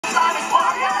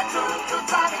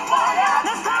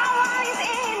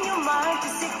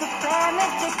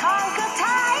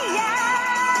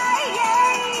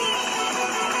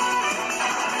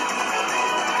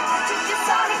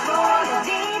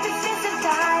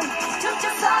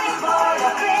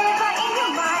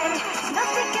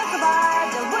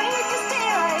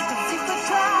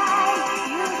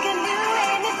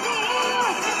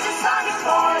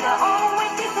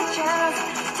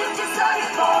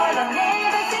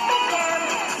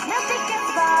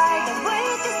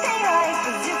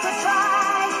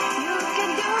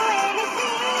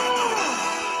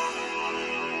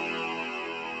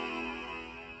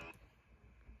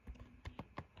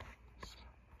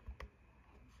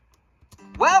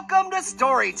Welcome to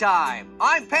Story Time.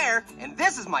 I'm Pear, and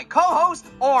this is my co-host,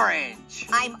 Orange.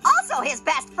 I'm also his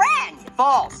best friend.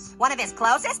 False. One of his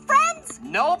closest friends?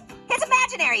 Nope. His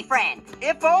imaginary friend.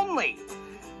 If only.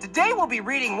 Today we'll be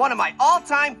reading one of my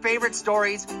all-time favorite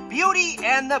stories, Beauty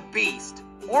and the Beast.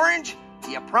 Orange,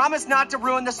 do you promise not to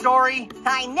ruin the story?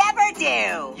 I never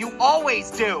do. You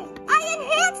always do. I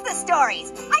enhance the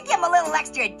stories. I give them a little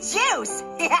extra juice.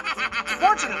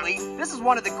 Fortunately, this is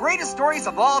one of the greatest stories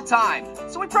of all time,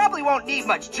 so we probably won't need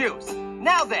much juice.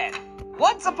 Now then,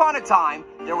 once upon a time,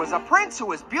 there was a prince who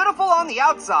was beautiful on the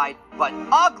outside, but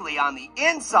ugly on the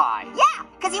inside. Yeah,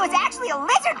 because he was actually a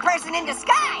lizard person in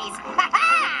disguise.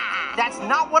 That's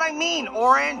not what I mean,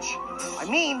 Orange. I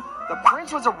mean, the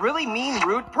prince was a really mean,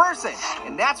 rude person,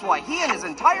 and that's why he and his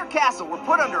entire castle were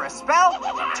put under a spell,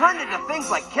 turned into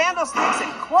things like candlesticks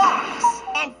and clocks.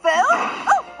 And food?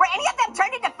 Oh, were any of them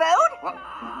turned into food? Well,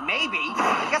 maybe.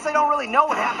 I guess I don't really know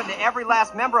what happened to every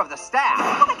last member of the staff.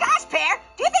 Oh my gosh, Pear,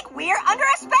 do you think we're under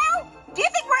a spell? Do you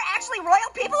think we're actually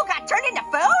royal people who got turned into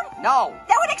food? No.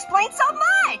 That would explain so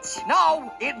much.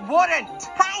 No, it wouldn't.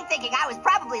 I'm thinking I was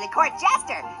probably the court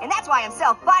jester, and that's why I'm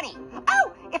so funny.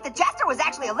 Oh, if the jester was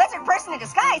actually a lizard person in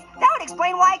disguise, that would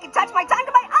explain why I could touch my tongue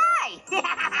to my eye.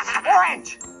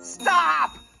 Orange,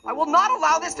 stop! I will not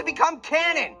allow this to become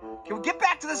canon. Can we get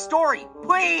back to the story,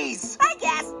 please? I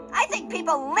guess. I think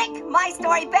people lick my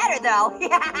story better, though.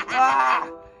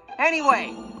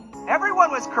 Anyway,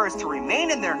 everyone was cursed to remain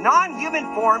in their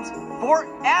non-human forms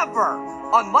forever,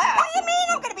 unless... What do you mean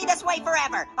I'm gonna be this way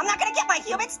forever? I'm not gonna get my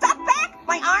human stuff back?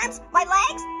 My arms? My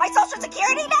legs? My social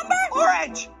security number?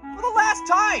 Orange, for the last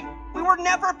time, we were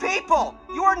never people.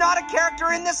 You are not a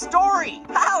character in this story.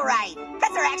 Oh, right,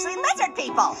 because they're actually lizard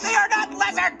people. They are not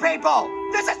lizard people.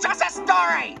 This is just a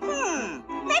story.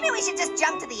 Maybe we should just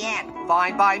jump to the end.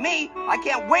 Fine by me. I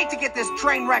can't wait to get this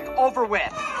train wreck over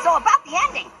with. So about the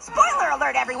ending, spoiler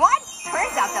alert, everyone.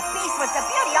 Turns out the Beast was the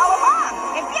Beauty all along,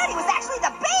 and Beauty was actually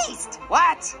the Beast.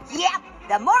 What? Yep.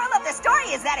 The moral of the story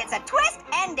is that it's a twist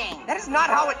ending. That is not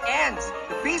how it ends.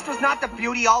 The Beast was not the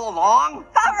Beauty all along.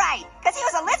 All right, because he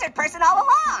was a lizard person all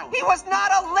along. He was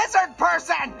not a lizard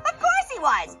person. Of course he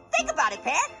was. Think about it,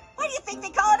 Pear. Why do you think they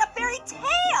call it a fairy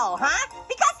tale, huh?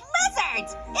 Because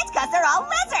lizards. It's because they're all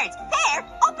lizards. Pear,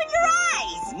 open your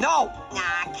eyes. No.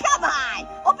 Nah, come on.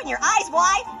 Open your eyes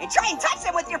wide and try and touch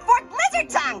them with your forked lizard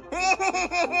tongue.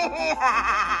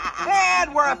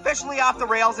 And we're officially off the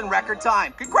rails in record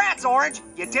time. Congrats, Orange.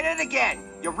 You did it again.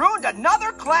 You ruined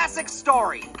another classic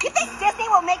story. You think Disney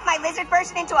will make my lizard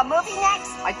version into a movie next?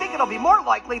 I think it'll be more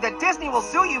likely that Disney will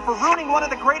sue you for ruining one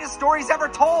of the greatest stories ever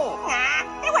told.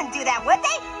 Nah, they wouldn't do that, would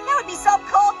they? That would be so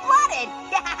cold-blooded.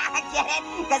 Get it?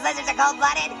 Because lizards are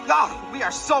cold-blooded? Oh, we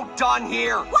are so done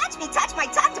here. Watch me touch my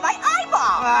tongue to my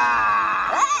eyeball.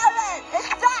 Ah.